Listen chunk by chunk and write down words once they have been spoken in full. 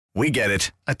We get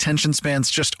it. Attention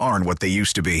spans just aren't what they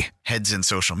used to be. Heads in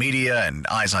social media and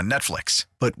eyes on Netflix.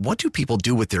 But what do people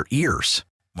do with their ears?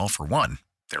 Well, for one,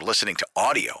 they're listening to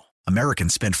audio.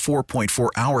 Americans spend 4.4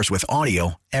 hours with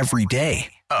audio every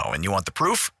day. Oh, and you want the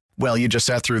proof? Well, you just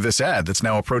sat through this ad that's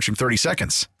now approaching 30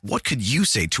 seconds. What could you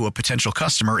say to a potential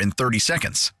customer in 30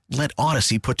 seconds? Let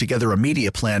Odyssey put together a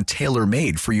media plan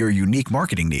tailor-made for your unique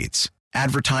marketing needs.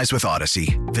 Advertise with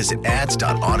Odyssey. Visit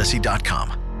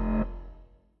ads.odyssey.com.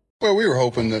 Well, we were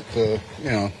hoping that,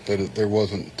 there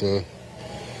wasn't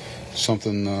some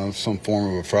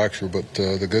form of a fracture, but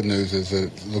the good news is that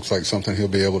it looks like something he'll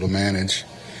be able to manage.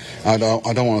 I don't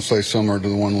want to say similar to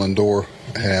the one Lindor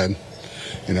had.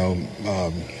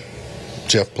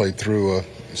 Jeff played through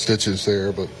stitches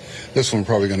there, but this one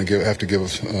probably going to have to give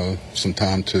us some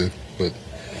time to, but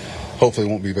hopefully it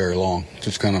won't be very long.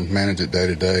 Just kind of manage it day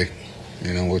to day.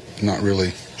 We're not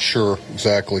really sure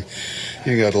exactly.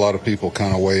 You got a lot of people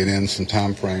kind of weighing in some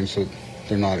time frames, so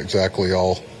they're not exactly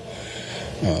all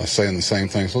saying the same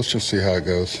things. Let's just see how it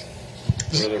goes.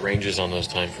 What are the ranges on those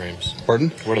time frames?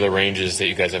 Pardon? What are the ranges that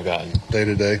you guys have gotten? Day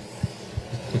to day.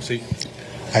 See?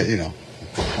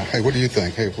 Hey, what do you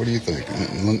think? Hey, what do you think?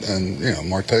 And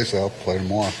Marte said, I'll play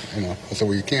tomorrow. I said,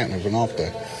 well, you can't. There's an off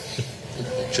day.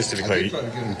 Just to be I clear, did try to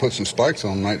get him to put some spikes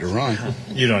on night to run.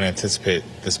 You don't anticipate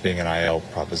this being an IL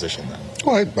proposition then?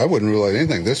 Well, I wouldn't rule out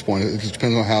anything at this point. It just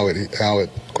depends on how it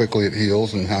quickly it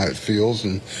heals and how it feels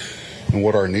and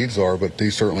what our needs are. But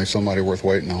he's certainly somebody worth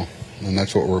waiting on, and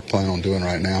that's what we're planning on doing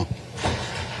right now.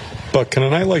 But can a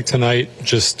night like tonight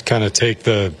just kind of take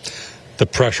the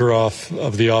pressure off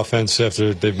of the offense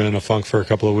after they've been in a funk for a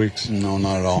couple of weeks? No,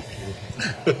 not at all.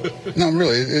 No,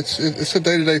 really, it's a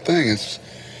day-to-day thing. It's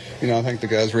I think the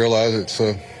guys realize it's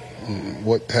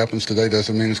what happens today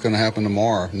doesn't mean it's going to happen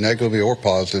tomorrow, negatively or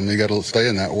positive. And you got to stay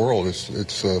in that world.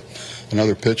 It's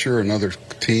another pitcher, another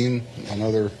team,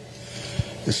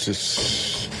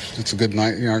 it's a good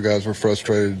night. Our guys were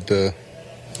frustrated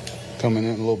coming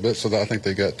in a little bit, so I think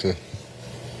they got to. I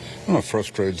don't know if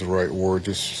frustrated is the right word.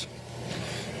 Just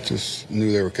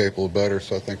knew they were capable of better.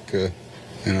 So I think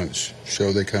it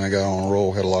showed they kind of got on a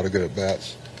roll. Had a lot of good at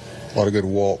bats. A lot of good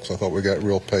walks. I thought we got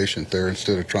real patient there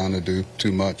instead of trying to do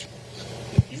too much.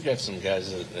 You've got some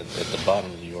guys at the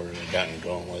bottom of the order that have gotten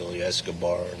going, Willie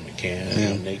Escobar and McCann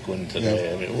and Naquin today.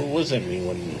 Yeah. I mean, what does that mean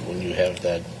when you have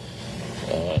that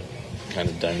kind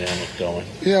of dynamic going?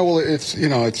 Yeah, well, it's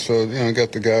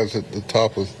got the guys at the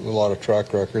top with a lot of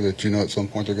track record that at some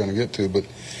point they're going to get to, but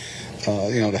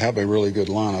to have a really good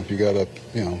lineup, you got to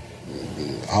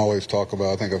I always talk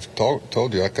about, I think I've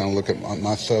told you, I kind of look at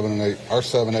my 7 and 8, our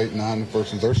 7, 8, 9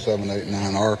 versus their 7, 8,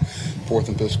 9, our fourth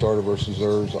and fifth starter versus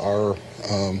theirs, our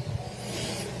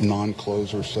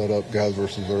non-closer setup guys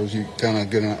versus theirs. You kind of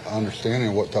get an understanding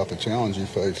of what type of challenge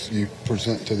you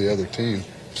present to the other team.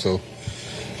 So,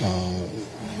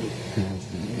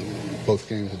 both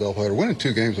games a doubleheader. Winning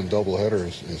 2 games in doubleheader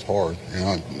is hard.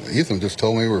 Ethan just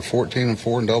told me we're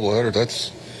 14-4 in doubleheader.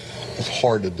 That's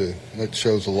hard to do. That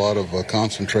shows a lot of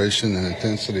concentration and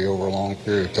intensity over a long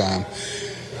period of time.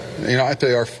 I tell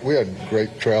you, we had a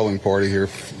great traveling party here,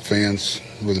 fans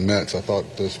with the Mets. I thought,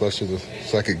 especially the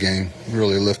second game,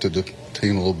 really lifted the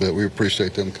team a little bit. We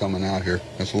appreciate them coming out here.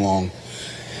 It's a long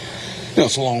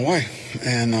way,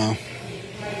 and it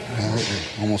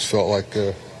almost felt like,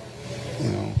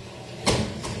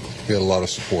 we had a lot of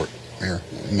support here.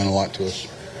 It meant a lot to us.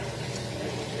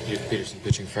 Peterson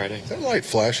pitching Friday. Is that light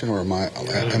flashing, or am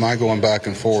I going back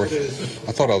and forth?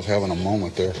 I thought I was having a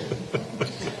moment there.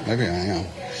 Maybe I am.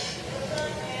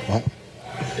 What?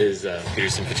 Is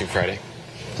Peterson pitching Friday?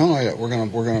 Oh yeah, we're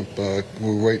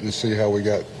waiting to see how we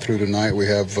got through tonight. We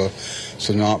have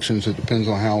some options. It depends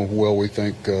on how well we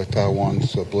think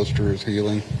Taiwan's blister is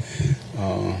healing.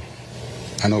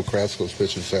 I know Krasko's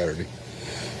pitching Saturday.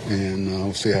 And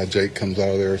we'll see how Jake comes out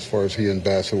of there as far as he and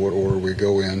Bassett, what order we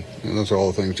go in. And those are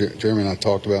all the things Jeremy and I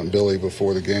talked about, and Billy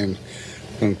before the game.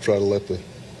 I'm going to try to let the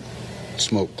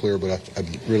smoke clear, but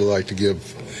I'd really like to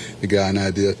give the guy an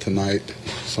idea tonight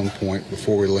at some point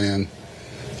before we land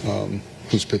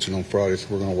who's pitching on Friday, so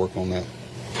we're going to work on that.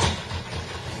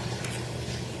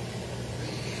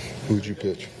 Who'd you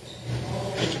pitch?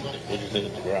 What did you think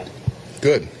of the ground?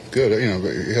 Good. He had a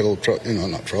little trouble.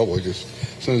 Not trouble. He just,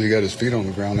 as soon as he got his feet on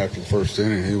the ground after the first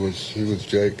inning, he was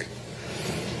Jake.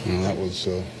 That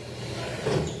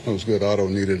was good. Otto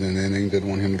needed an inning. Didn't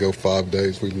want him to go 5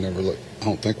 days. We've never I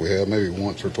don't think we have. Maybe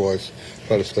once or twice.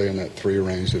 Try to stay in that 3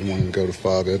 range. Didn't want him to go to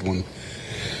 5. Edwin,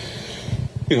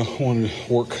 wanted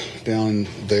to work down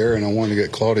there, and I wanted to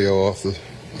get Claudio off the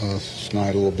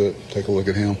snide a little bit. Take a look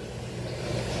at him.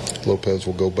 Lopez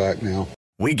will go back now.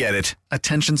 We get it.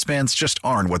 Attention spans just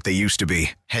aren't what they used to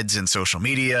be. Heads in social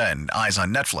media and eyes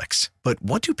on Netflix. But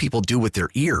what do people do with their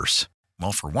ears?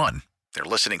 Well, for one, they're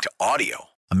listening to audio.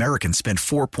 Americans spend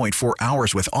 4.4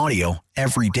 hours with audio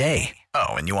every day. Oh,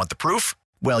 and you want the proof?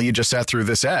 Well, you just sat through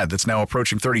this ad that's now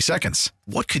approaching 30 seconds.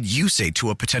 What could you say to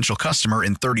a potential customer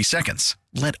in 30 seconds?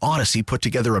 Let Odyssey put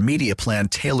together a media plan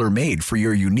tailor-made for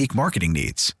your unique marketing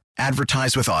needs.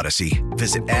 Advertise with Odyssey.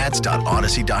 Visit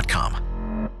ads.odyssey.com.